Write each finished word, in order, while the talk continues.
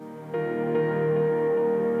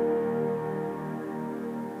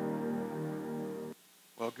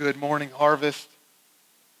Good morning, Harvest.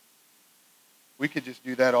 We could just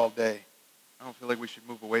do that all day. I don't feel like we should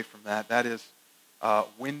move away from that. That is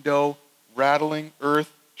window rattling,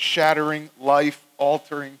 earth shattering, life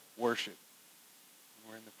altering worship.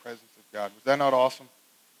 We're in the presence of God. Was that not awesome?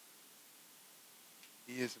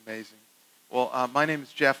 He is amazing. Well, my name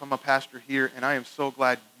is Jeff. I'm a pastor here, and I am so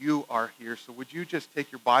glad you are here. So would you just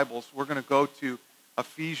take your Bibles? We're going to go to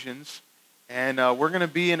Ephesians, and we're going to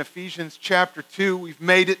be in Ephesians chapter 2. We've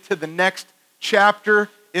made it to the next chapter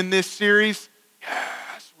in this series.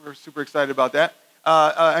 Yes, we're super excited about that.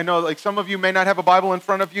 I know like some of you may not have a Bible in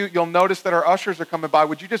front of you. You'll notice that our ushers are coming by.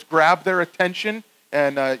 Would you just grab their attention,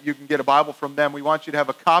 and you can get a Bible from them. We want you to have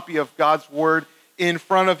a copy of God's Word in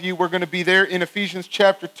front of you. We're going to be there in Ephesians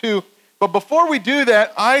chapter 2. But before we do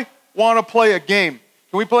that, I want to play a game.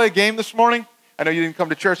 Can we play a game this morning? I know you didn't come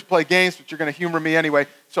to church to play games, but you're going to humor me anyway.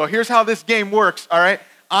 So here's how this game works, all right?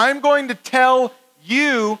 I'm going to tell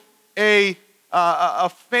you a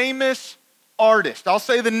famous artist. I'll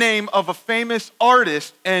say the name of a famous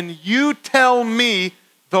artist, and you tell me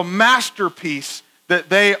the masterpiece that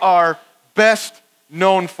they are best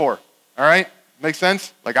known for, all right? Make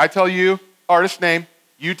sense? Like I tell you artist name,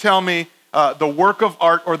 you tell me the work of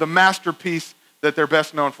art or the masterpiece that they're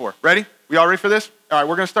best known for. Ready? We all ready for this? All right,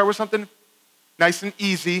 we're going to start with something nice and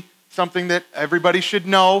easy, something that everybody should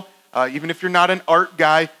know, even if you're not an art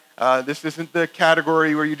guy. This isn't the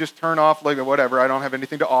category where you just turn off like whatever. I don't have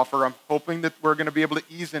anything to offer. I'm hoping that we're going to be able to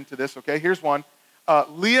ease into this, okay? Here's one.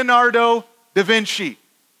 Leonardo da Vinci.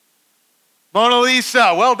 Mona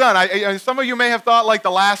Lisa. Well done. Some of you may have thought like The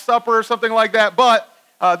Last Supper or something like that, but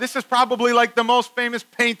this is probably like the most famous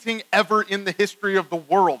painting ever in the history of the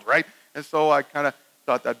world, right? And so I kind of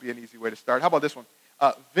thought that'd be an easy way to start. How about this one?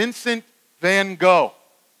 Vincent van Gogh.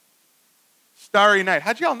 Starry Night.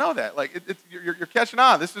 How'd y'all know that? Like you're catching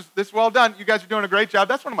on. This is well done. You guys are doing a great job.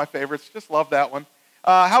 That's one of my favorites. Just love that one.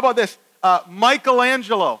 How about this?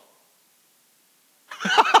 Michelangelo.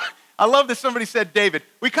 I love that somebody said David.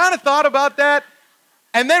 We kind of thought about that.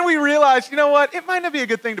 And then we realized, you know what? It might not be a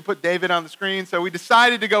good thing to put David on the screen, so we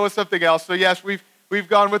decided to go with something else. So yes, we've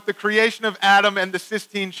gone with the creation of Adam and the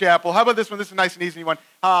Sistine Chapel. How about this one? This is a nice and easy one.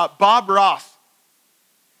 Bob Ross.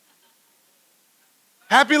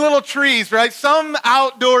 Happy Little Trees, right? Some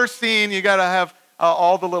outdoor scene. You got to have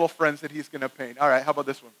all the little friends that he's going to paint. All right, how about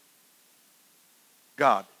this one?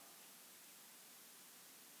 God.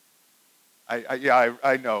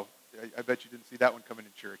 I know. I bet you didn't see that one coming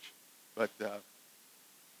in church, but.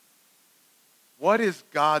 What is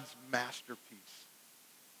God's masterpiece?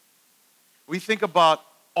 We think about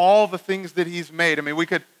all the things that he's made. I mean,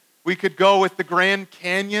 we could go with the Grand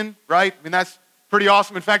Canyon, right? I mean, that's pretty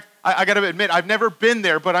awesome. In fact, I got to admit, I've never been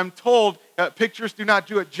there, but I'm told pictures do not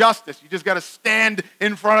do it justice. You just got to stand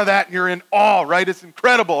in front of that and you're in awe, right? It's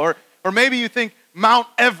incredible. Or maybe you think Mount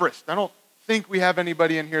Everest. I don't think we have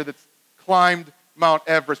anybody in here that's climbed Mount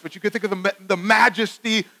Everest, but you could think of the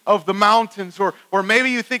majesty of the mountains, or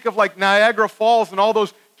maybe you think of like Niagara Falls and all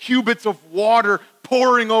those cubits of water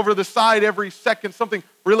pouring over the side every second, something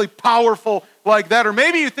really powerful like that. Or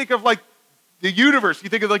maybe you think of like the universe, you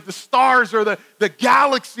think of like the stars or the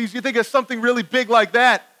galaxies, you think of something really big like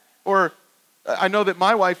that. Or I know that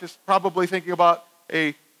my wife is probably thinking about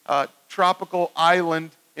a tropical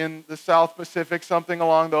island in the South Pacific, something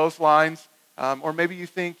along those lines. Or maybe you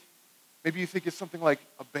think it's something like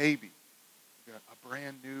a baby, a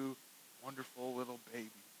brand new, wonderful little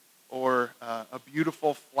baby, or a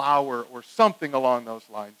beautiful flower, or something along those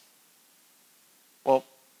lines. Well,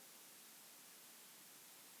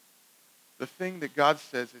 the thing that God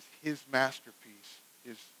says is his masterpiece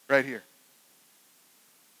is right here.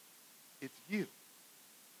 It's you.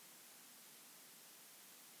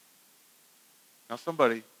 Now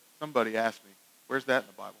somebody asked me, where's that in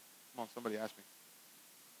the Bible? Come on, somebody asked me.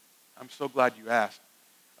 I'm so glad you asked.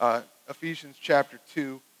 Ephesians chapter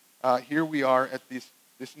 2, here we are at this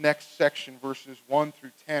next section, verses 1 through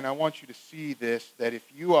 10. I want you to see this, that if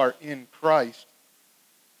you are in Christ,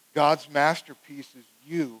 God's masterpiece is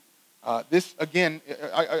you. This, again,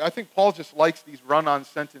 I think Paul just likes these run-on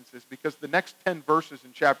sentences because the next 10 verses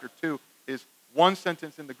in chapter 2 is one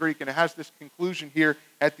sentence in the Greek, and it has this conclusion here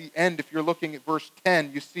at the end. If you're looking at verse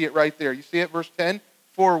 10, you see it right there. You see it, verse 10?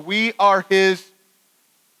 For we are his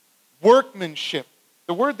workmanship.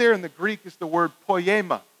 The word there in the Greek is the word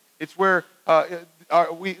poema. It's where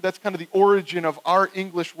that's kind of the origin of our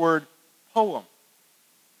English word poem.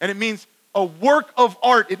 And it means a work of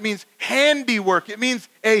art. It means handiwork. It means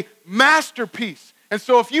a masterpiece. And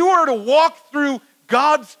so if you were to walk through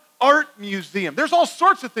God's art museum, there's all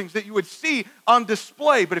sorts of things that you would see on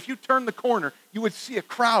display. But if you turn the corner, you would see a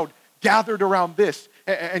crowd gathered around this.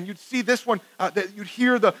 And you'd see this one, that you'd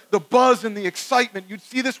hear the buzz and the excitement. You'd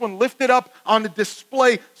see this one lifted up on a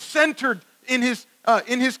display, centered in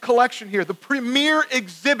his collection here. The premier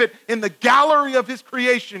exhibit in the gallery of his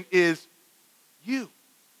creation is you.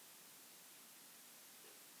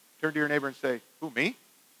 Turn to your neighbor and say, who, me?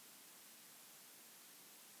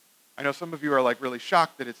 I know some of you are like really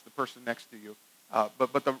shocked that it's the person next to you.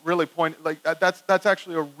 But the really point, like that's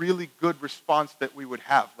actually a really good response that we would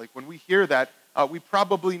have. Like when we hear that, we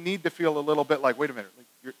probably need to feel a little bit like, wait a minute,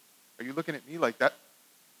 like are you looking at me like that?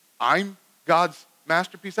 I'm God's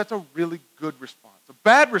masterpiece? That's a really good response. A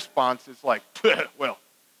bad response is like, well,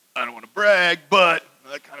 I don't want to brag, but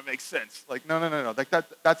that kind of makes sense. Like, no. Like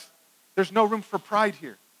there's no room for pride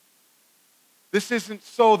here. This isn't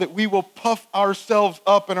so that we will puff ourselves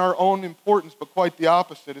up in our own importance, but quite the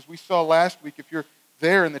opposite. As we saw last week, if you're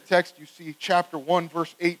there in the text, you see chapter 1,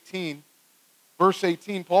 verse 18. Verse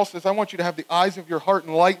 18, Paul says, I want you to have the eyes of your heart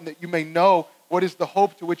enlightened, that you may know what is the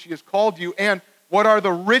hope to which he has called you, and what are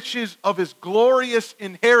the riches of his glorious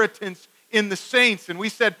inheritance in the saints. And we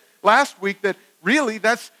said last week that really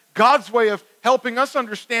that's God's way of helping us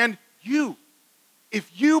understand you. If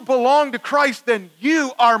you belong to Christ, then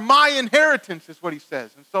you are my inheritance, is what he says.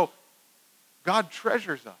 And so God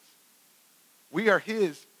treasures us. We are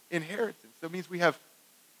his inheritance. That means we have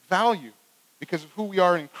value because of who we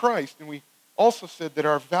are in Christ. And we also said that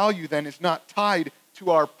our value then is not tied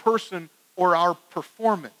to our person or our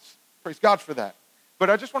performance. Praise God for that. But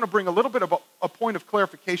I just want to bring a little bit of a point of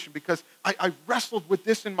clarification because I wrestled with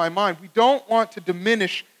this in my mind. We don't want to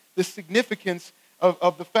diminish the significance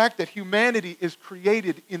of the fact that humanity is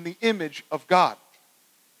created in the image of God.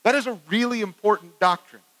 That is a really important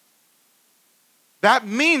doctrine. That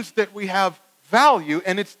means that we have value,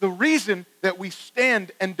 and it's the reason that we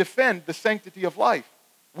stand and defend the sanctity of life.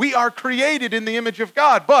 We are created in the image of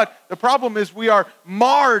God, but the problem is we are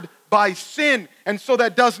marred by sin, and so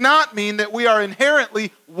that does not mean that we are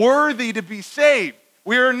inherently worthy to be saved.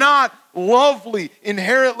 We are not lovely,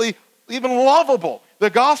 inherently even lovable. The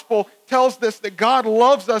gospel tells us that God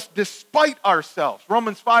loves us despite ourselves.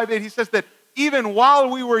 Romans 5:8, he says that even while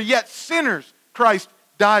we were yet sinners, Christ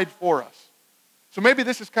died for us. So maybe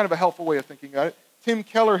this is kind of a helpful way of thinking about it. Tim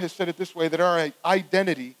Keller has said it this way, that our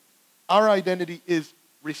identity is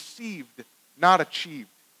received, not achieved.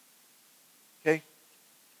 Okay?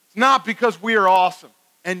 It's not because we are awesome.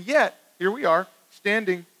 And yet, here we are,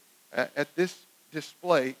 standing at this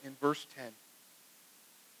display in verse 10.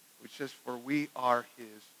 Which says, for we are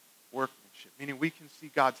his workmanship. Meaning we can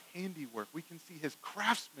see God's handiwork. We can see his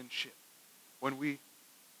craftsmanship when we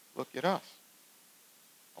look at us.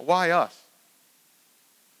 Why us?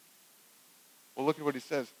 Well, look at what he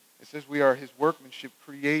says. It says we are his workmanship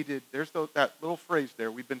created. There's that little phrase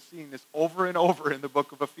there. We've been seeing this over and over in the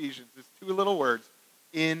book of Ephesians. It's two little words,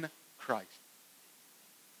 in Christ.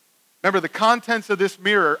 Remember, the contents of this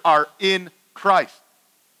mirror are in Christ.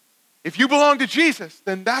 If you belong to Jesus,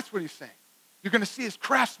 then that's what he's saying. You're going to see his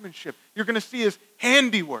craftsmanship. You're going to see his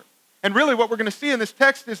handiwork. And really what we're going to see in this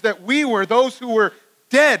text is that we were those who were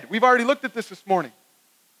dead. We've already looked at this morning.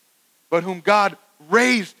 But whom God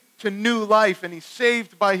raised to new life, and he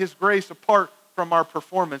saved by his grace apart from our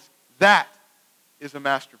performance. That is a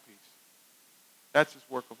masterpiece. That's his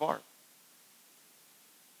work of art.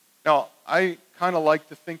 Now, I kind of like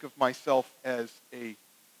to think of myself as a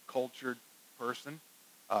cultured person.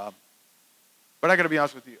 But I got to be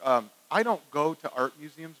honest with you, I don't go to art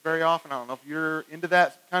museums very often. I don't know if you're into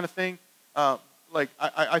that kind of thing.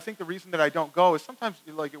 I think the reason that I don't go is sometimes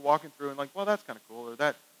you're walking through and well, that's kind of cool, or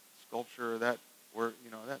that sculpture, or that work,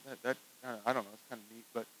 that I don't know, it's kind of neat.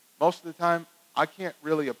 But most of the time, I can't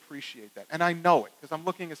really appreciate that, and I know it because I'm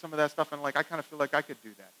looking at some of that stuff and I kind of feel like I could do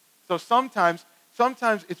that. So sometimes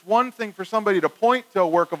it's one thing for somebody to point to a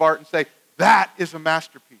work of art and say that is a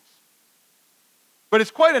masterpiece. But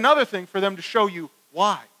it's quite another thing for them to show you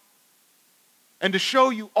why. And to show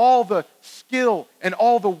you all the skill and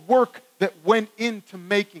all the work that went into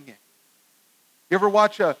making it. You ever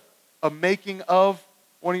watch a making of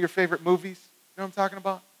one of your favorite movies? You know what I'm talking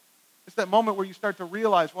about? It's that moment where you start to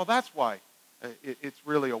realize, well, that's why it's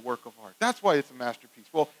really a work of art. That's why it's a masterpiece.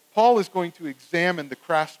 Well, Paul is going to examine the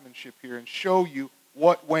craftsmanship here and show you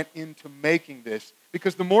what went into making this.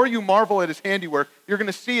 Because the more you marvel at his handiwork, you're going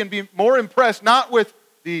to see and be more impressed, not with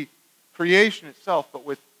the creation itself, but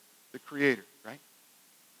with the Creator, right?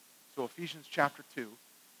 So Ephesians chapter 2,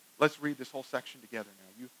 let's read this whole section together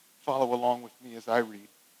now. You follow along with me as I read.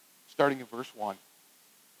 Starting in verse 1.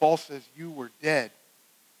 Paul says, you were dead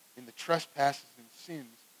in the trespasses and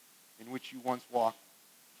sins in which you once walked,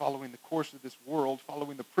 following the course of this world,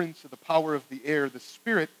 following the prince of the power of the air, the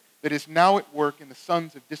spirit that is now at work in the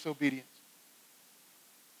sons of disobedience,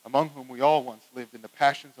 among whom we all once lived in the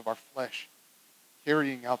passions of our flesh,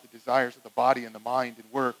 carrying out the desires of the body and the mind, and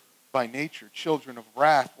were by nature children of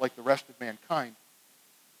wrath like the rest of mankind.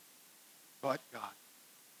 But God,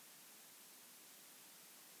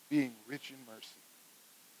 being rich in mercy,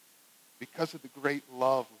 because of the great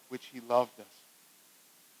love with which he loved us,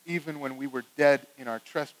 even when we were dead in our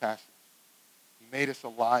trespasses, he made us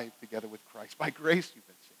alive together with Christ. By grace you've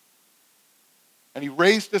been saved. And he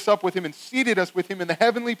raised us up with him and seated us with him in the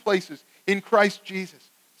heavenly places in Christ Jesus,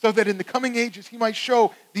 so that in the coming ages he might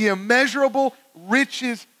show the immeasurable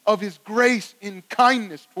riches of his grace in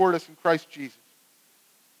kindness toward us in Christ Jesus.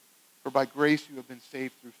 For by grace you have been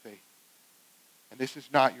saved through faith. And this is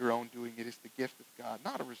not your own doing, it is the gift of God,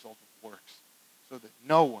 not a result of works, so that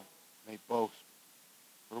no one may boast.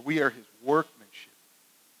 For we are his workmanship,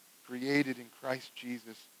 created in Christ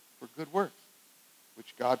Jesus for good works,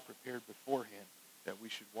 which God prepared beforehand that we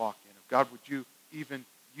should walk in. God, would you even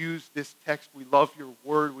use this text? We love your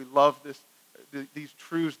word. We love these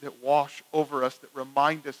truths that wash over us, that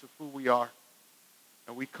remind us of who we are.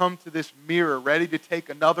 And we come to this mirror ready to take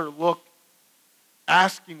another look,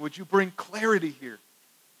 asking, would you bring clarity here?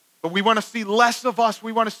 But we want to see less of us.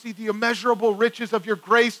 We want to see the immeasurable riches of your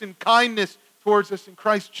grace and kindness towards us in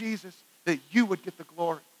Christ Jesus, that you would get the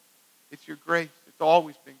glory. It's your grace. It's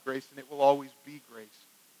always been grace, and it will always be grace.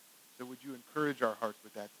 So would you encourage our hearts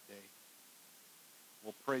with that today?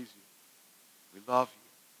 We'll praise you. We love you.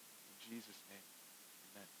 In Jesus' name,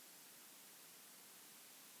 amen.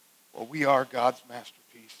 Well, we are God's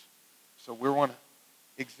masterpiece. So we want to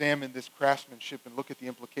examine this craftsmanship and look at the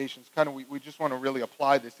implications. We just want to really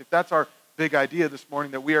apply this. If that's our big idea this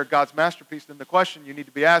morning, that we are God's masterpiece, then the question you need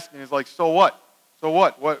to be asking is like, so what? So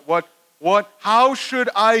what? How should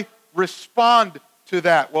I respond to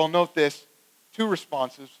that? Well, note this. 2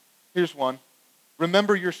 responses. Here's one.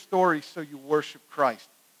 Remember your story so you worship Christ.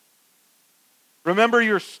 Remember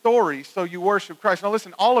your story so you worship Christ. Now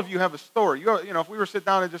listen, all of you have a story. If we were to sit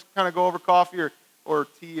down and just kind of go over coffee or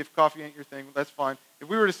tea, if coffee ain't your thing, that's fine. If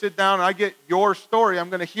we were to sit down and I get your story, I'm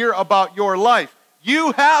going to hear about your life.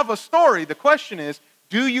 You have a story. The question is,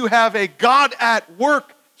 do you have a God at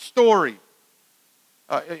work story?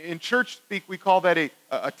 In church speak, we call that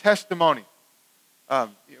a testimony.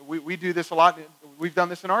 We do this a lot. We've done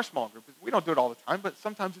this in our small group. We don't do it all the time, but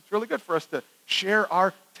sometimes it's really good for us to share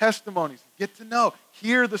our testimonies, get to know,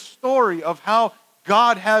 hear the story of how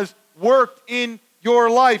God has worked in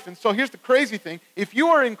your life. And so here's the crazy thing. If you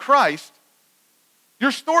are in Christ,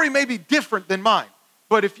 your story may be different than mine.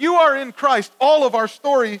 But if you are in Christ, all of our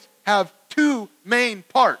stories have 2 main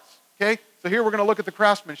parts. Okay? So here we're going to look at the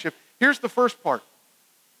craftsmanship. Here's the first part.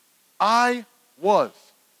 I was.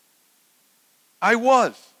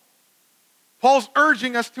 Paul's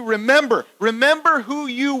urging us to remember. Remember who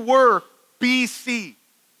you were BC,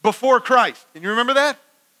 before Christ. Can you remember that?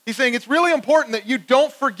 He's saying it's really important that you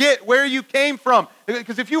don't forget where you came from.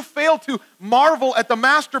 Because if you fail to marvel at the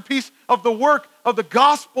masterpiece of the work of the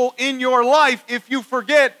gospel in your life, if you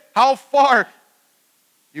forget how far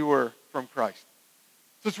you were from Christ.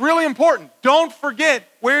 So it's really important. Don't forget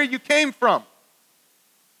where you came from.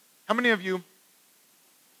 How many of you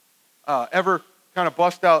ever kind of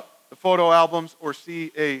bust out the photo albums or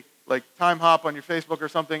see a time hop on your Facebook or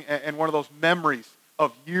something and one of those memories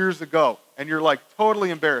of years ago, and you're totally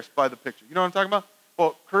embarrassed by the picture? You know what I'm talking about?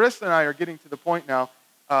 Well, Carissa and I are getting to the point now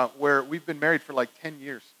where we've been married for 10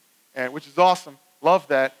 years, which is awesome. Love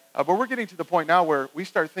that. But we're getting to the point now where we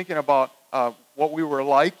start thinking about what we were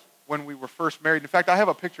like when we were first married. In fact, I have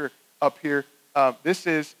a picture up here. This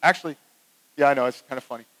is actually, yeah, I know, it's kind of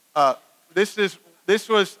funny. This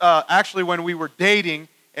was actually when we were dating,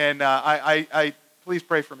 and I please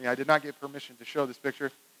pray for me. I did not get permission to show this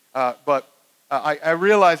picture, but I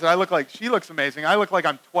realized that she looks amazing. I look like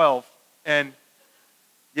I'm 12, and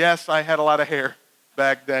yes, I had a lot of hair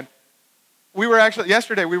back then.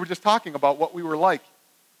 Yesterday we were just talking about what we were like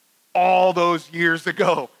all those years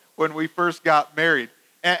ago when we first got married.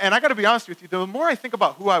 And I got to be honest with you, the more I think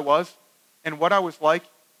about who I was and what I was like,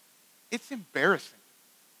 it's embarrassing.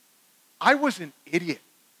 I was an idiot.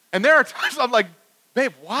 And there are times I'm like,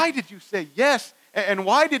 babe, why did you say yes? And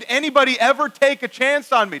why did anybody ever take a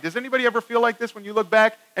chance on me? Does anybody ever feel like this when you look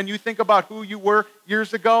back and you think about who you were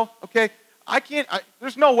years ago? Okay,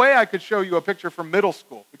 there's no way I could show you a picture from middle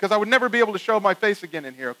school because I would never be able to show my face again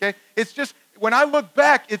in here, okay? It's just, when I look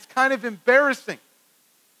back, it's kind of embarrassing.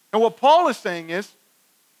 And what Paul is saying is,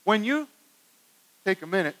 when you take a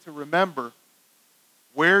minute to remember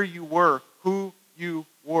where you were, who you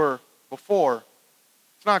were before,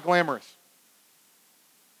 it's not glamorous.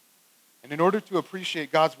 And in order to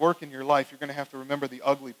appreciate God's work in your life, you're going to have to remember the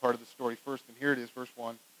ugly part of the story first. And here it is, verse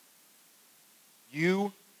 1.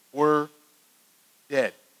 You were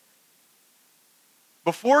dead.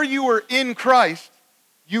 Before you were in Christ,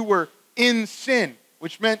 you were in sin,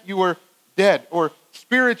 which meant you were dead or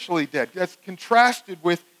spiritually dead. That's contrasted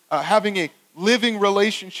with having a living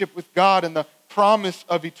relationship with God and the promise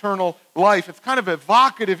of eternal life. It's kind of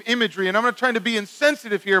evocative imagery, and I'm not trying to be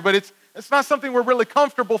insensitive here, but it's not something we're really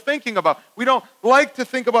comfortable thinking about. We don't like to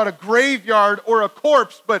think about a graveyard or a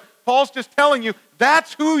corpse, but Paul's just telling you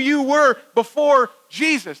that's who you were before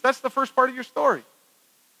Jesus. That's the first part of your story.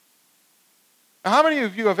 Now, how many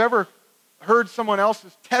of you have ever heard someone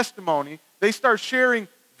else's testimony? They start sharing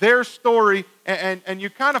their story, and you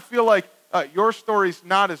kind of feel like your story's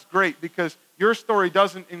not as great because your story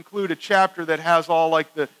doesn't include a chapter that has all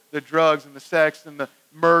like the drugs and the sex and the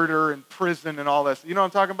murder and prison and all this. You know what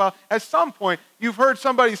I'm talking about? At some point, you've heard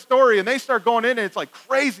somebody's story and they start going in and it's like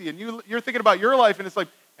crazy, and you're thinking about your life and it's like,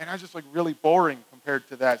 and I was just like really boring compared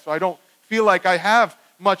to that. So I don't feel like I have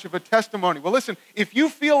much of a testimony. Well, listen, if you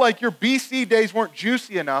feel like your BC days weren't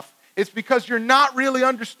juicy enough, it's because you're not really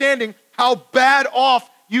understanding how bad off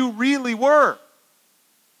you really were.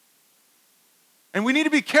 And we need to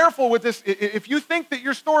be careful with this. If you think that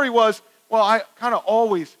your story was, well, I kind of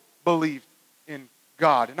always believed in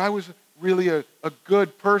God, and I was really a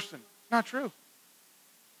good person. It's not true.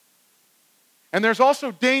 And there's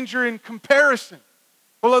also danger in comparison.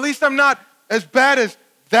 Well, at least I'm not as bad as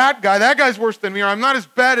that guy. That guy's worse than me, or I'm not as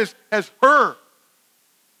bad as her.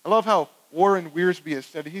 I love how Warren Wiersbe has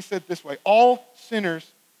said it. He said it this way: all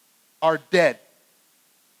sinners are dead.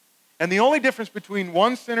 And the only difference between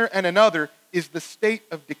one sinner and another is the state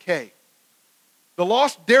of decay. The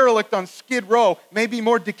lost derelict on Skid Row may be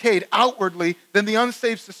more decayed outwardly than the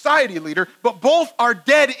unsaved society leader, but both are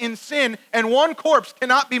dead in sin, and one corpse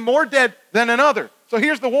cannot be more dead than another. So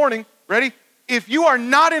here's the warning. Ready? If you are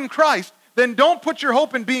not in Christ, then don't put your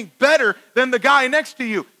hope in being better than the guy next to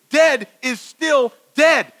you. Dead is still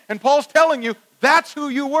dead. And Paul's telling you that's who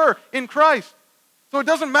you were in Christ. So it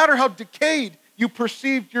doesn't matter how decayed you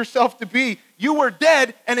perceived yourself to be. You were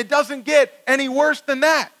dead, and it doesn't get any worse than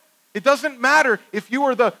that. It doesn't matter if you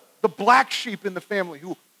were the black sheep in the family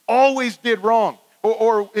who always did wrong,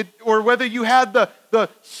 or whether you had the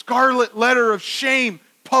scarlet letter of shame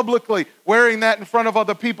publicly, wearing that in front of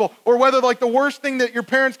other people, or whether like the worst thing that your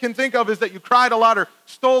parents can think of is that you cried a lot or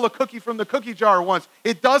stole a cookie from the cookie jar once.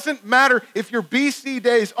 It doesn't matter if your BC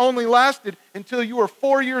days only lasted until you were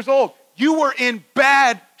 4 years old. You were in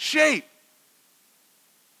bad shape.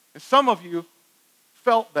 And some of you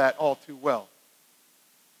felt that all too well.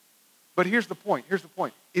 But here's the point.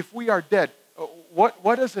 If we are dead,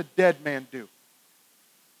 what does a dead man do?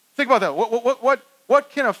 Think about that. What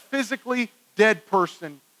can a physically dead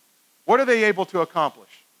person, what are they able to accomplish?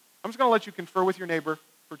 I'm just going to let you confer with your neighbor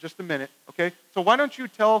for just a minute, okay? So why don't you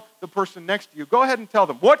tell the person next to you, go ahead and tell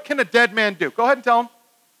them, what can a dead man do? Go ahead and tell them.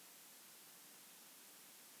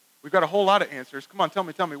 We've got a whole lot of answers. Come on, tell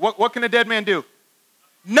me. What can a dead man do?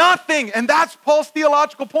 Nothing. And that's Paul's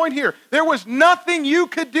theological point here. There was nothing you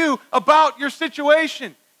could do about your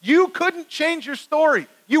situation. You couldn't change your story.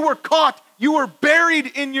 You were caught. You were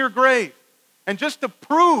buried in your grave. And just to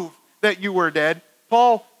prove that you were dead,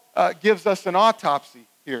 Paul gives us an autopsy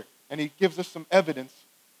here, and he gives us some evidence.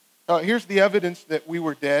 Here's the evidence that we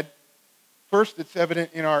were dead. First, it's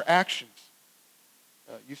evident in our actions.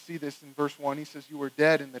 You see this in verse 1. He says, you were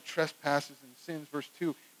dead in the trespasses and sins. Verse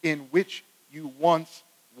 2, in which you once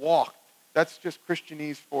walked. That's just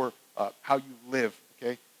Christianese for how you live,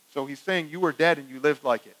 okay? So he's saying you were dead and you lived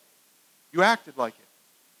like it. You acted like it.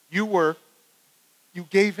 You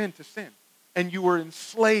gave in to sin, and you were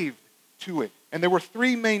enslaved to it. And there were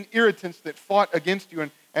three main irritants that fought against you,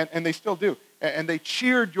 and they still do. And they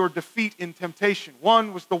cheered your defeat in temptation.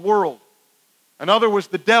 One was the world. Another was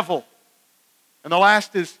the devil. And the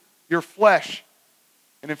last is your flesh.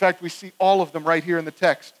 And in fact, we see all of them right here in the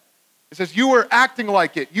text. It says, you were acting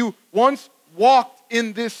like it. You once walked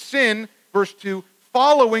in this sin, verse 2,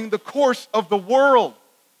 following the course of the world.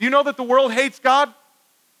 Do you know that the world hates God?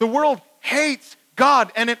 The world hates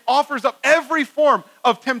God, and it offers up every form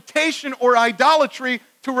of temptation or idolatry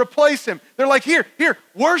to replace him. They're like, here,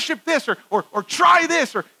 worship this, or try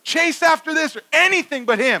this, or chase after this, or anything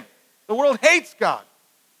but him. The world hates God,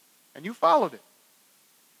 and you followed it.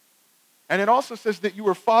 And it also says that you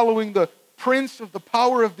were following the prince of the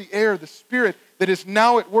power of the air, the spirit that is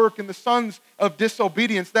now at work in the sons of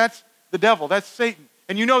disobedience. That's the devil. That's Satan.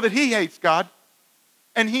 And you know that he hates God.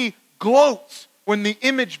 And he gloats when the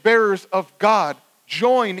image bearers of God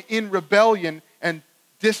join in rebellion and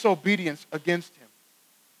disobedience against him.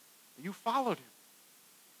 You followed him.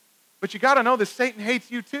 But you got to know that Satan hates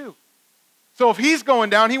you too. So if he's going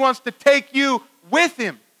down, he wants to take you with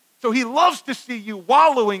him. So he loves to see you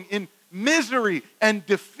wallowing in misery and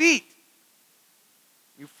defeat.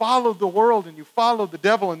 You followed the world and you followed the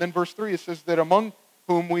devil. And then verse 3, it says that among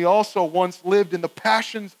whom we also once lived in the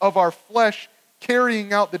passions of our flesh,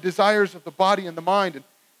 carrying out the desires of the body and the mind.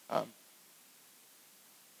 And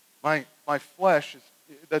my flesh,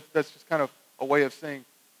 that's just kind of a way of saying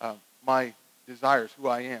my desires, who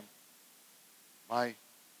I am.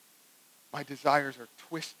 My desires are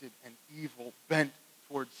twisted and evil, bent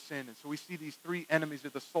towards sin. And so we see these three enemies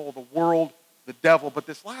of the soul, the world, the devil. But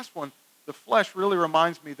this last one, the flesh, really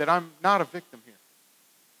reminds me that I'm not a victim here.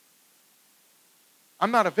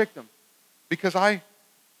 I'm not a victim because I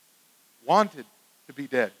wanted to be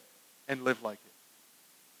dead and live like it.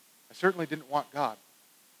 I certainly didn't want God.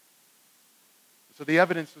 So the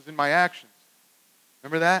evidence was in my actions.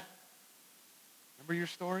 Remember that? Remember your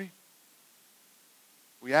story?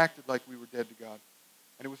 We acted like we were dead to God.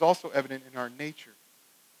 And it was also evident in our nature.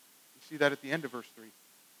 You see that at the end of verse 3.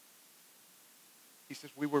 He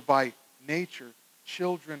says, we were by nature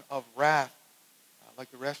children of wrath,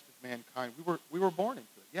 like the rest of mankind. We were born into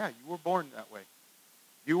it. Yeah, you were born that way.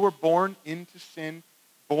 You were born into sin,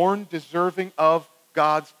 born deserving of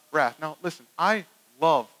God's wrath. Now, listen, I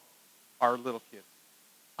love our little kids.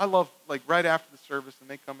 I love, like, right after the service, and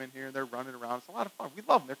they come in here, and they're running around. It's a lot of fun. We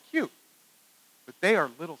love them. They're cute. But they are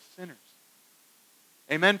little sinners.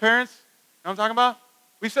 Amen, parents? You know what I'm talking about?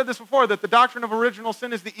 We said this before, that the doctrine of original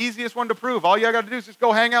sin is the easiest one to prove. All you got to do is just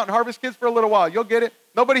go hang out and harvest kids for a little while. You'll get it.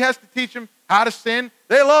 Nobody has to teach them how to sin.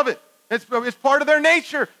 They love it. It's part of their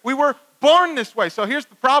nature. We were born this way. So here's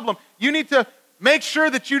the problem. You need to make sure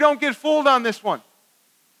that you don't get fooled on this one.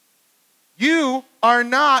 You are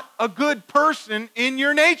not a good person in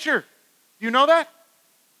your nature. Do you know that?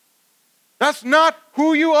 That's not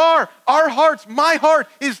who you are. Our hearts, my heart,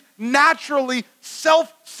 is naturally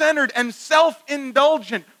self-centered and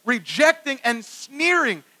self-indulgent, rejecting and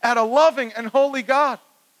sneering at a loving and holy God.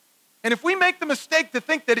 And if we make the mistake to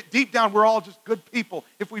think that deep down we're all just good people,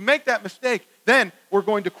 if we make that mistake, then we're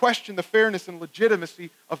going to question the fairness and legitimacy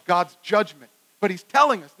of God's judgment. But he's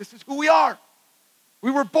telling us this is who we are. We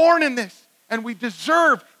were born in this, and we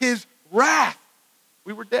deserve his wrath.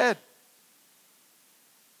 We were dead.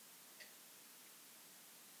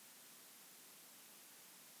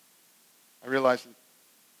 I realize that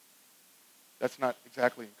that's not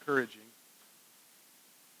exactly encouraging,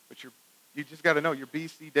 but you just got to know your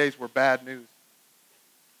BC days were bad news.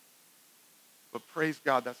 But praise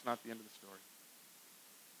God, that's not the end of the story.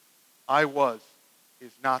 I was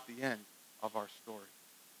is not the end of our story.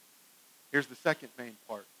 Here's the second main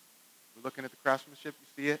part. We're looking at the craftsmanship.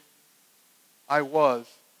 You see it? I was.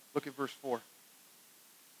 Look at verse 4. You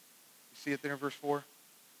see it there in verse 4?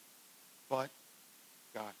 But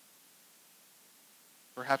God.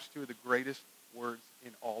 Perhaps two of the greatest words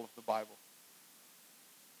in all of the Bible.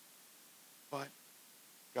 But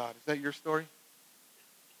God. Is that your story?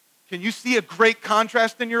 Can you see a great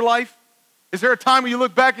contrast in your life? Is there a time when you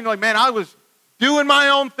look back and you're like, man, I was doing my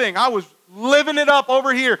own thing. I was living it up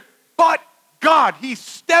over here. But God, he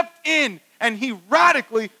stepped in and he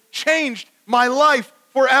radically changed my life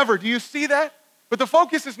forever. Do you see that? But the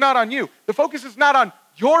focus is not on you. The focus is not on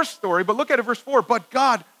your story, but look at it, verse 4. But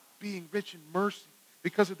God, being rich in mercy,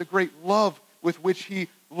 because of the great love with which he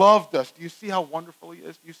loved us. Do you see how wonderful he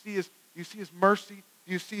is? Do you see his mercy?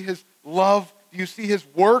 Do you see his love? Do you see his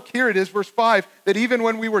work? Here it is, verse 5, that even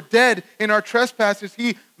when we were dead in our trespasses,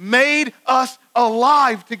 he made us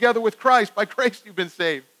alive together with Christ. By grace you've been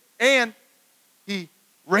saved. And he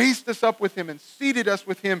raised us up with him and seated us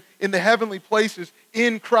with him in the heavenly places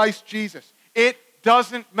in Christ Jesus. It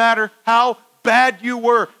doesn't matter how bad you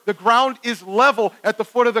were. The ground is level at the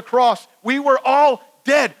foot of the cross. We were all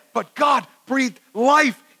dead, but God breathed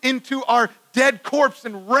life into our dead corpse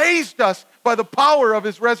and raised us by the power of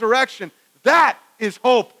his resurrection. That is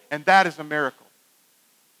hope, and that is a miracle.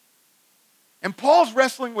 And Paul's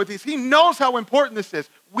wrestling with this. He knows how important this is.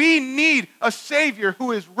 We need a Savior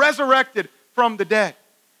who is resurrected from the dead.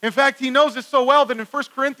 In fact, he knows this so well that in 1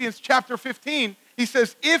 Corinthians chapter 15, he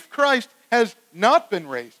says, if Christ has not been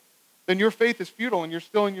raised, then your faith is futile and you're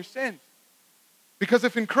still in your sins. Because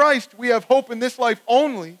if in Christ we have hope in this life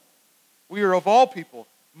only, we are of all people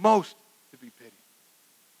most to be pitied.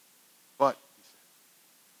 But, he said,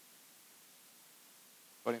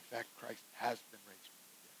 but in fact Christ has been raised from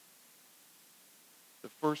the dead. The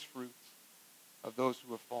first fruits of those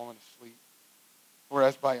who have fallen asleep. For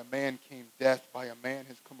as by a man came death, by a man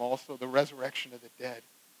has come also the resurrection of the dead.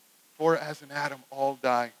 For as in Adam all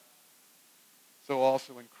die, so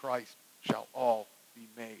also in Christ shall all be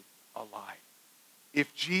made alive.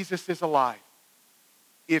 If Jesus is alive,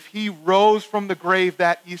 if he rose from the grave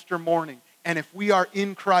that Easter morning, and if we are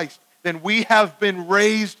in Christ, then we have been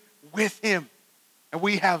raised with him. And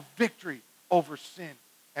we have victory over sin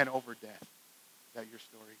and over death. Is that your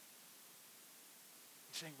story?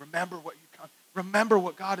 He's saying, remember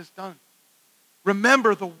what God has done.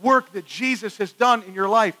 Remember the work that Jesus has done in your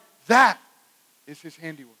life. That is his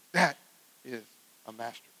handiwork. That is a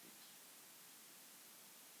masterpiece.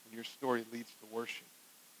 And your story leads to worship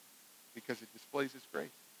because it displays his grace.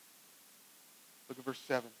 Look at verse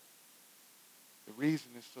 7. The reason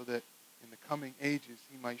is so that in the coming ages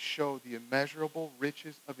he might show the immeasurable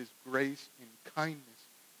riches of his grace and kindness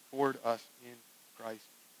toward us in Christ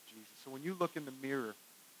Jesus. So when you look in the mirror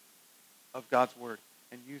of God's word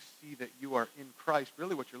and you see that you are in Christ,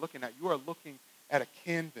 really what you're looking at, you are looking at a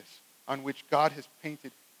canvas on which God has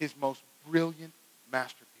painted his most brilliant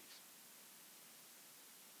masterpiece.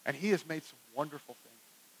 And he has made some wonderful things.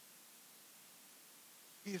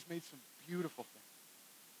 He has made some beautiful things.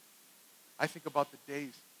 I think about the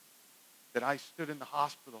days that I stood in the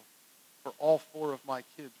hospital for all 4 of my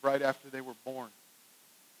kids right after they were born.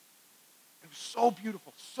 It was so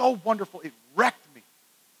beautiful, so wonderful, it wrecked me.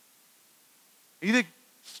 You think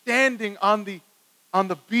standing on the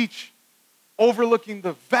beach, overlooking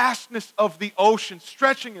the vastness of the ocean,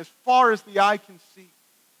 stretching as far as the eye can see,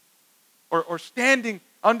 or standing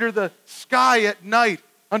under the sky at night,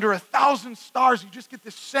 under 1,000 stars, you just get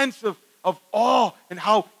this sense of awe and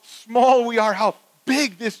how small we are, how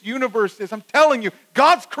big this universe is. I'm telling you,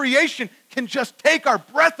 God's creation can just take our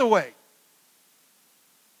breath away.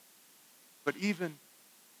 But even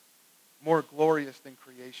more glorious than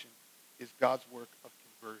creation is God's work of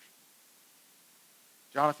conversion.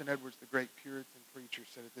 Jonathan Edwards, the great Puritan preacher,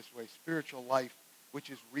 said it this way: spiritual life, which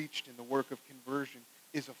is reached in the work of conversion,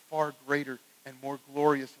 is a far greater and more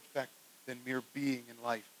glorious effect than mere being in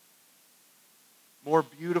life. More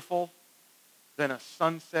beautiful than a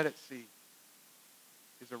sunset at sea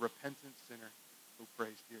is a repentant sinner who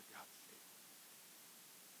prays, "Dear God, save me."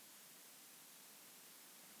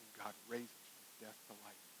 And when God raises from death to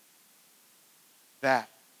life, that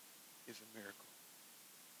is a miracle.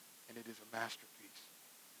 And it is a masterpiece.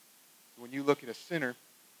 When you look at a sinner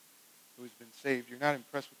who has been saved, you're not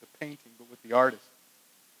impressed with the painting, but with the artist.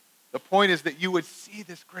 The point is that you would see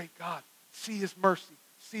this great God, see his mercy,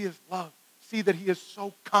 see his love, see that he is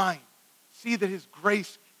so kind, see that his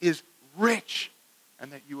grace is rich,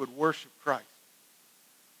 and that you would worship Christ.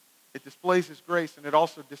 It displays his grace, and it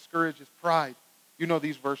also discourages pride. You know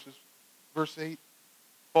these verses. Verse 8,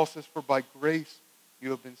 Paul says, "For by grace you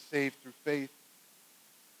have been saved through faith.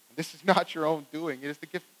 And this is not your own doing. It is the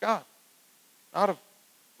gift of God, not a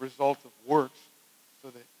result of works, so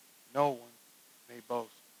that no one may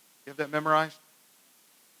boast." You have that memorized?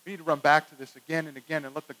 We need to run back to this again and again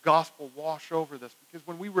and let the gospel wash over this. Because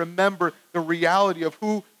when we remember the reality of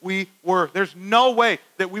who we were, there's no way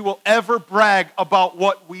that we will ever brag about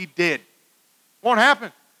what we did. It won't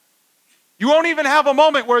happen. You won't even have a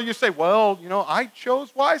moment where you say, "Well, I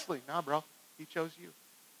chose wisely." Nah, bro. He chose you.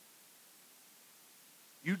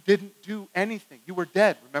 You didn't do anything. You were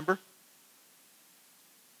dead, remember?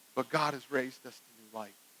 But God has raised us to new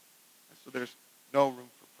life. And so there's no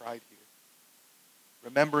room for pride here.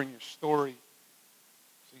 Remembering your story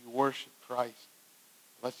so you worship Christ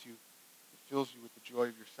it fills you with the joy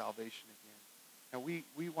of your salvation again. And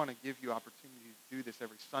we want to give you opportunity to do this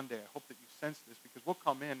every Sunday. I hope that you sense this, because we'll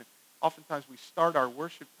come in and oftentimes we start our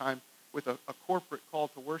worship time with a corporate call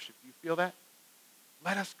to worship. Do you feel that?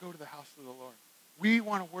 Let us go to the house of the Lord. We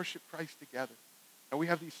want to worship Christ together. And we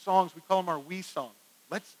have these songs, we call them our we songs.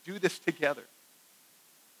 Let's do this together.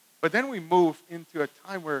 But then we move into a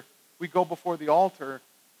time where we go before the altar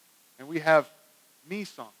and we have me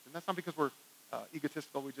songs. And that's not because we're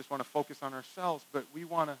egotistical, we just want to focus on ourselves, but we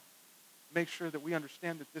want to make sure that we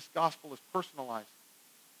understand that this gospel is personalized.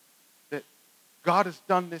 That God has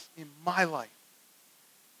done this in my life.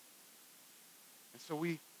 And so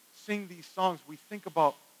we sing these songs. We think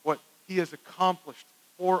about what he has accomplished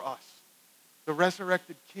for us. The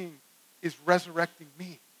resurrected King is resurrecting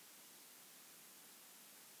me.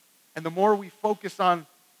 And the more we focus on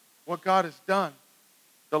what God has done,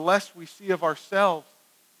 the less we see of ourselves.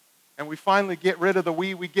 And we finally get rid of the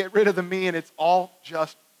we get rid of the me, and it's all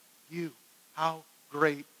just you. How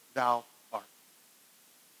great thou art.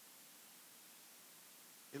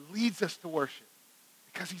 It leads us to worship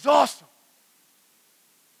because he's awesome.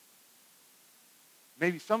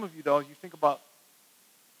 Maybe some of you, though, you think about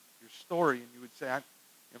your story and you would say,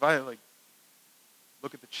 if I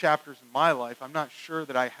look at the chapters in my life, I'm not sure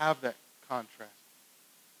that I have that contrast.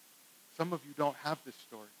 Some of you don't have this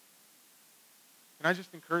story. Can I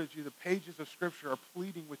just encourage you, the pages of Scripture are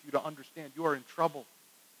pleading with you to understand you are in trouble.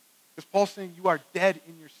 Because Paul's saying you are dead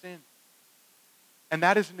in your sin. And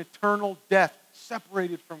that is an eternal death,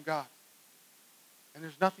 separated from God. And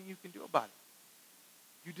there's nothing you can do about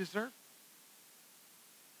it. You deserve it.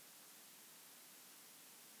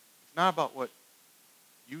 It's not about what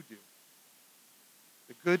you do.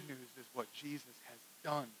 The good news is what Jesus has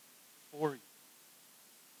done for you.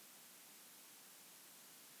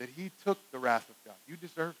 That he took the wrath of God. You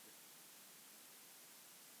deserved it.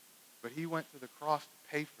 But he went to the cross to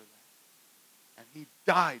pay for that. And he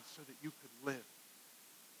died so that you could live.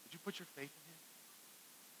 Would you put your faith in him?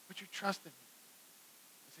 Put your trust in him.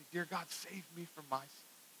 And say, dear God, save me from my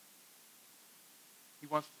sin. He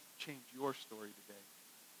wants to change your story today.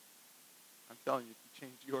 I'm telling you, if you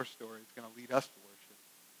change your story, it's going to lead us to worship.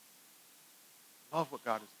 Love what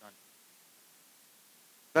God has done.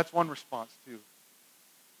 That's one response to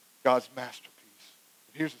God's masterpiece.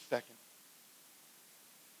 But here's a second.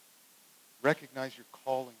 Recognize your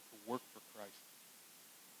calling to work for Christ.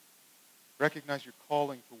 Recognize your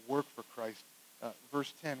calling to work for Christ.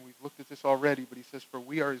 Verse 10, we've looked at this already, but he says, for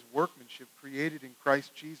we are his workmanship, created in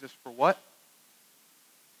Christ Jesus for what?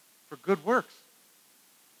 For good works.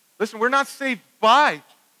 Listen, we're not saved by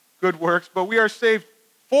good works, but we are saved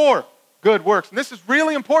for good works. And this is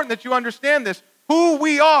really important that you understand this. Who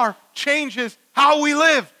we are changes how we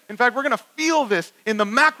live. In fact, we're going to feel this in the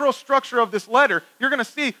macro structure of this letter. You're going to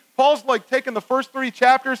see Paul's like taking the first 3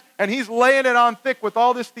 chapters and he's laying it on thick with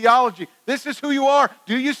all this theology. This is who you are.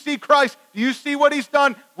 Do you see Christ? Do you see what he's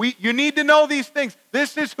done? You need to know these things.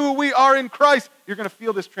 This is who we are in Christ. You're going to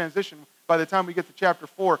feel this transition. By the time we get to chapter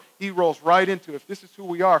 4, he rolls right into, if this is who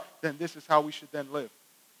we are, then this is how we should then live.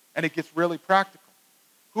 And it gets really practical.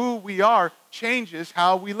 Who we are changes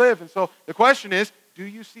how we live. And so the question is, do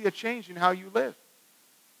you see a change in how you live?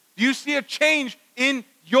 Do you see a change in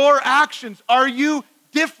your actions? Are you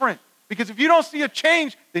different? Because if you don't see a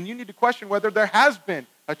change, then you need to question whether there has been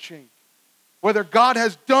a change. Whether God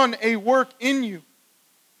has done a work in you.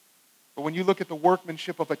 But when you look at the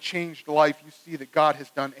workmanship of a changed life, you see that God has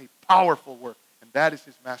done a powerful work. And that is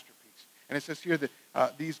his masterpiece. And it says here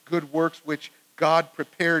that these good works which God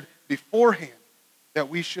prepared beforehand, that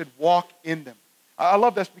we should walk in them. I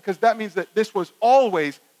love this because that means that this was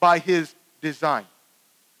always by his design.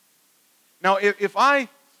 Now, if my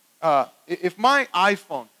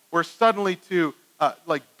iPhone were suddenly to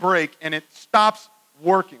break and it stops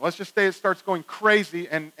working, let's just say it starts going crazy,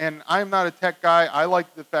 and I'm not a tech guy. I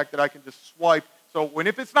like the fact that I can just swipe. So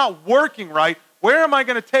if it's not working right, where am I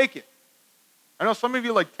going to take it? I know some of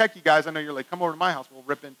you like techie guys. I know you're like, come over to my house. We'll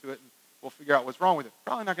rip into it and we'll figure out what's wrong with it.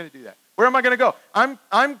 Probably not going to do that. Where am I going to go?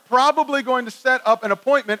 I'm probably going to set up an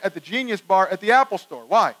appointment at the Genius Bar at the Apple Store.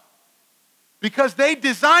 Why? Because they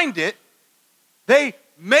designed it, they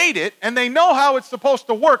made it, and they know how it's supposed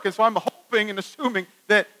to work. And so I'm hoping and assuming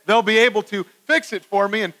that they'll be able to fix it for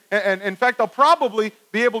me. And in fact, they'll probably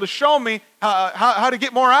be able to show me how to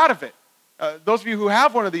get more out of it. Those of you who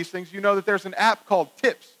have one of these things, you know that there's an app called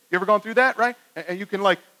Tips. You ever gone through that, right? And you can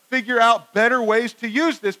figure out better ways to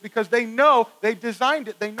use this because they know, they designed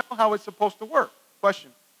it, they know how it's supposed to work.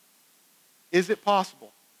 Question, is it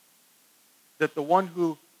possible that the one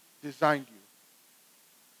who designed you,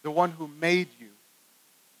 the one who made you,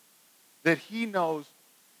 that he knows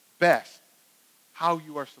best how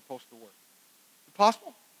you are supposed to work? Is it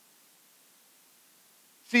possible?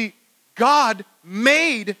 See, God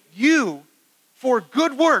made you for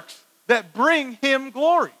good works that bring him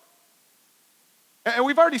glory. And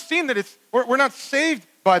we've already seen that we're not saved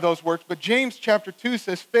by those works, but James chapter 2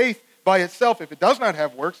 says faith by itself, if it does not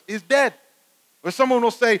have works, is dead. But someone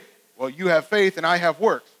will say, well, you have faith and I have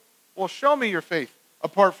works. Well, show me your faith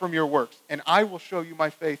apart from your works, and I will show you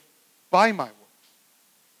my faith by my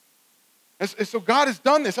works. And so God has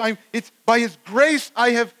done this. It's by his grace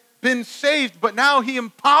I have been saved, but now he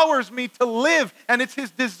empowers me to live, and it's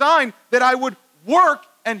his design that I would work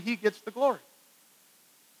and he gets the glory.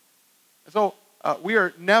 And so we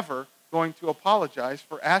are never going to apologize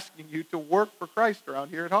for asking you to work for Christ around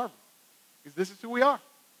here at Harvard, because this is who we are,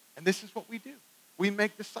 and this is what we do. We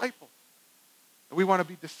make disciples, and we want to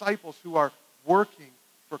be disciples who are working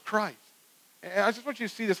for Christ. And I just want you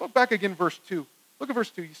to see this. Look back again, verse 2. Look at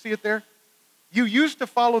verse 2. You see it there? You used to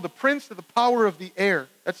follow the prince of the power of the air.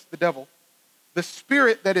 That's the devil. The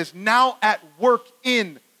spirit that is now at work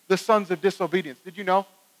in the sons of disobedience. Did you know?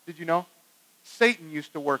 Did you know? Satan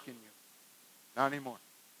used to work in you. Not anymore.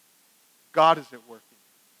 God is at work in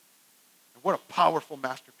you. And what a powerful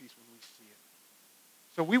masterpiece when we see it.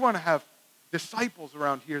 So we want to have disciples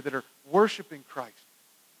around here that are worshiping Christ,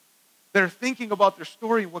 that are thinking about their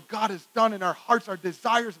story and what God has done in our hearts. Our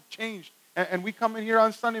desires have changed. And we come in here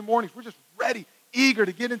on Sunday mornings. We're just ready, eager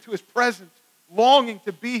to get into his presence, longing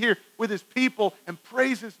to be here with his people and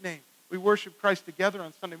praise his name. We worship Christ together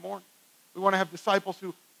on Sunday morning. We want to have disciples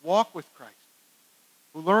who walk with Christ,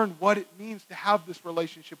 who learn what it means to have this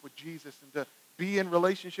relationship with Jesus and to be in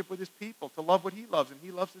relationship with his people, to love what he loves, and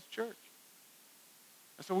he loves his church.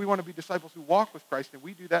 And so we want to be disciples who walk with Christ, and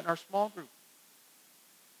we do that in our small group.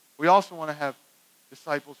 We also want to have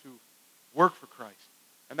disciples who work for Christ,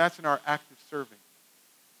 and that's in our active serving.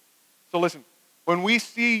 So listen, when we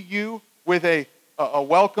see you with a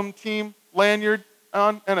welcome team lanyard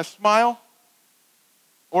on and a smile,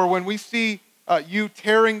 or when we see you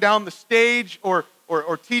tearing down the stage or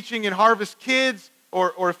teaching in Harvest Kids,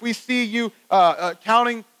 or if we see you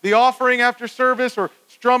counting the offering after service, or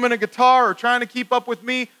strumming a guitar, or trying to keep up with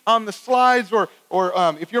me on the slides, or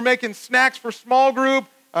if you're making snacks for small group,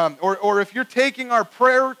 or if you're taking our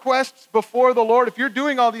prayer requests before the Lord, if you're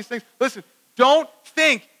doing all these things, listen, don't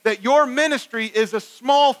think that your ministry is a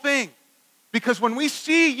small thing. Because when we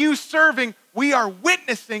see you serving, we are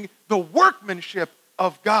witnessing the workmanship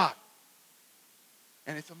of God.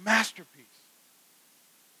 And it's a masterpiece.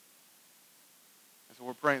 And so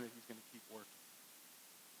we're praying that he's going to keep working.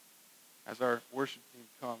 As our worship team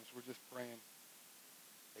comes, we're just praying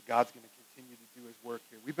that God's going to continue to do his work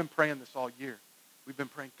here. We've been praying this all year. We've been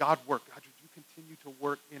praying, God, work. God, would you continue to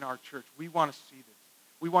work in our church? We want to see this.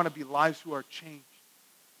 We want to be lives who are changed.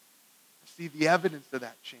 See the evidence of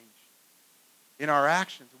that change in our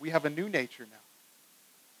actions. We have a new nature now.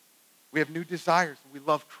 We have new desires, and we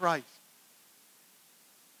love Christ.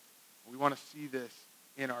 We want to see this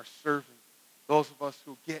in our serving. Those of us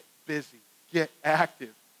who get busy, get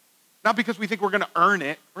active. Not because we think we're going to earn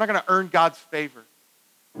it. We're not going to earn God's favor.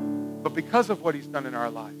 But because of what he's done in our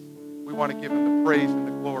lives, we want to give him the praise and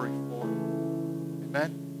the glory for it.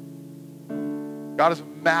 Amen? God is a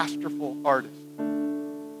masterful artist.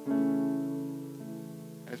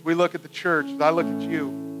 And as we look at the church, as I look at you,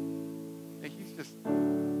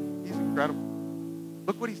 he's incredible.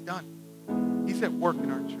 Look what he's done. He's at work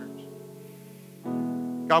in our church.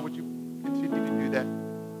 God, would you continue to do that?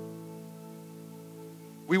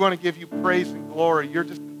 We want to give you praise and glory. You're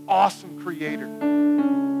just an awesome creator.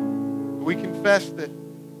 We confess that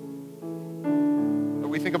when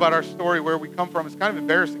we think about our story, where we come from, it's kind of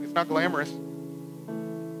embarrassing. It's not glamorous.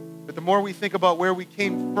 But the more we think about where we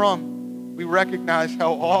came from, we recognize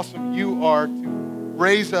how awesome you are to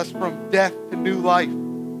raise us from death to new life.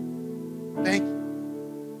 Thank you.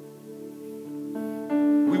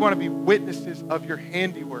 We want to be witnesses of your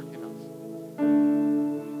handiwork in us.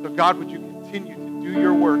 So God, would you continue to do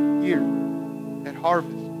your work here at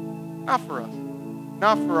Harvest? Not for us,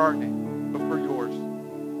 not for our name, but for yours.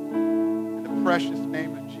 In the precious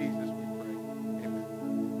name of Jesus.